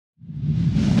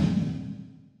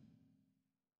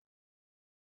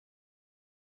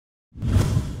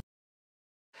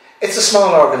It's a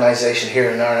small organisation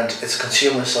here in Ireland. It's a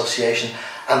consumer association,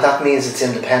 and that means it's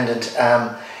independent.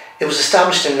 It was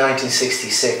established in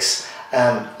 1966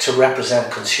 to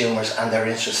represent consumers and their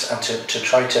interests, and to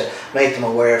try to make them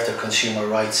aware of their consumer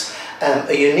rights.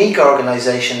 A unique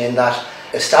organisation in that,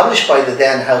 established by the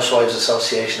then Housewives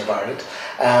Association of Ireland,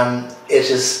 it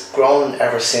has grown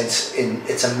ever since.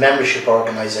 It's a membership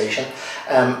organisation.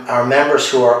 Our members,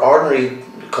 who are ordinary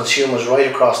consumers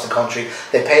right across the country,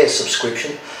 they pay a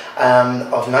subscription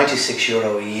of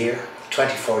 €96 a year,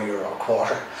 €24 a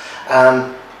quarter.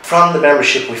 From the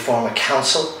membership we form a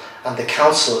council, and the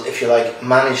council, if you like,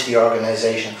 manage the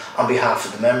organisation on behalf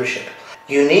of the membership.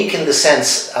 Unique in the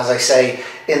sense, as I say,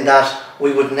 in that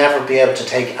we would never be able to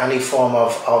take any form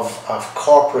of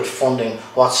corporate funding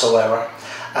whatsoever.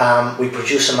 We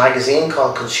produce a magazine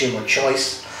called Consumer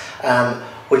Choice,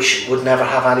 which would never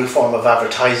have any form of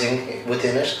advertising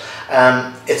within it.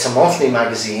 It's a monthly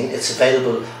magazine. It's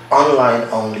available online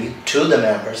only to the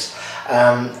members,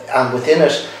 and within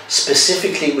it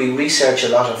specifically we research a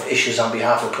lot of issues on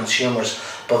behalf of consumers,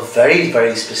 but very,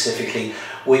 very specifically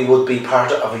we would be part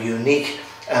of a unique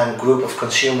group of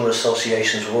consumer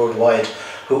associations worldwide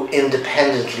who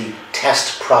independently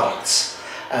test products.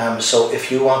 So if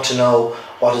you want to know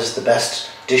what is the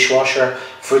best dishwasher,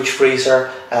 fridge freezer,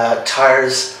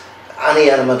 tyres, any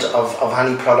element of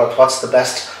any product, what's the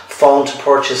best phone to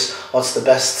purchase, what's the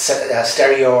best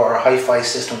stereo or hi-fi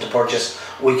system to purchase,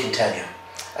 we can tell you.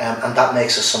 And that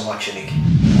makes us somewhat unique.